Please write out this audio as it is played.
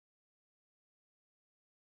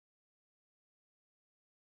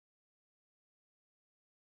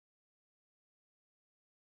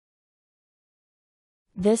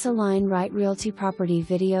This Align Right Realty property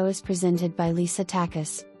video is presented by Lisa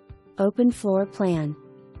Takis. Open floor plan.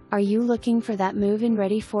 Are you looking for that move-in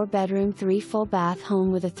ready 4-bedroom 3 full bath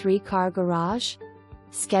home with a 3-car garage?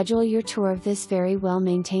 Schedule your tour of this very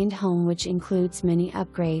well-maintained home, which includes many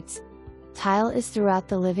upgrades. Tile is throughout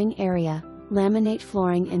the living area, laminate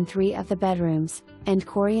flooring in 3 of the bedrooms, and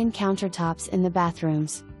Corian countertops in the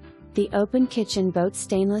bathrooms. The open kitchen boasts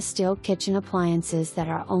stainless steel kitchen appliances that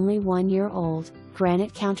are only 1 year old,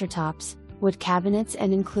 granite countertops, wood cabinets,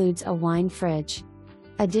 and includes a wine fridge.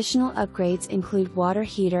 Additional upgrades include water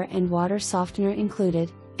heater and water softener included,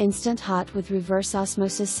 instant hot with reverse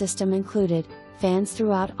osmosis system included, fans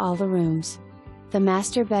throughout all the rooms. The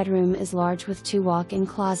master bedroom is large with 2 walk-in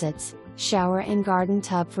closets, shower and garden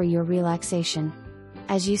tub for your relaxation.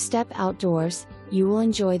 As you step outdoors, you will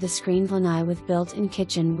enjoy the screened lanai with built-in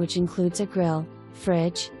kitchen, which includes a grill,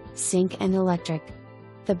 fridge, sink and electric.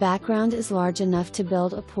 The background is large enough to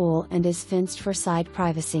build a pool and is fenced for side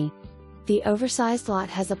privacy. The oversized lot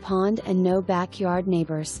has a pond and no backyard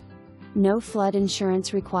neighbors. No flood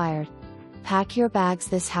insurance required. Pack your bags,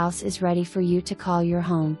 this house is ready for you to call your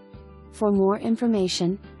home. For more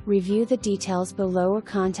information, review the details below or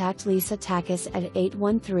contact Lisa Takis at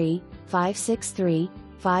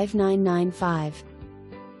 813-563-5995.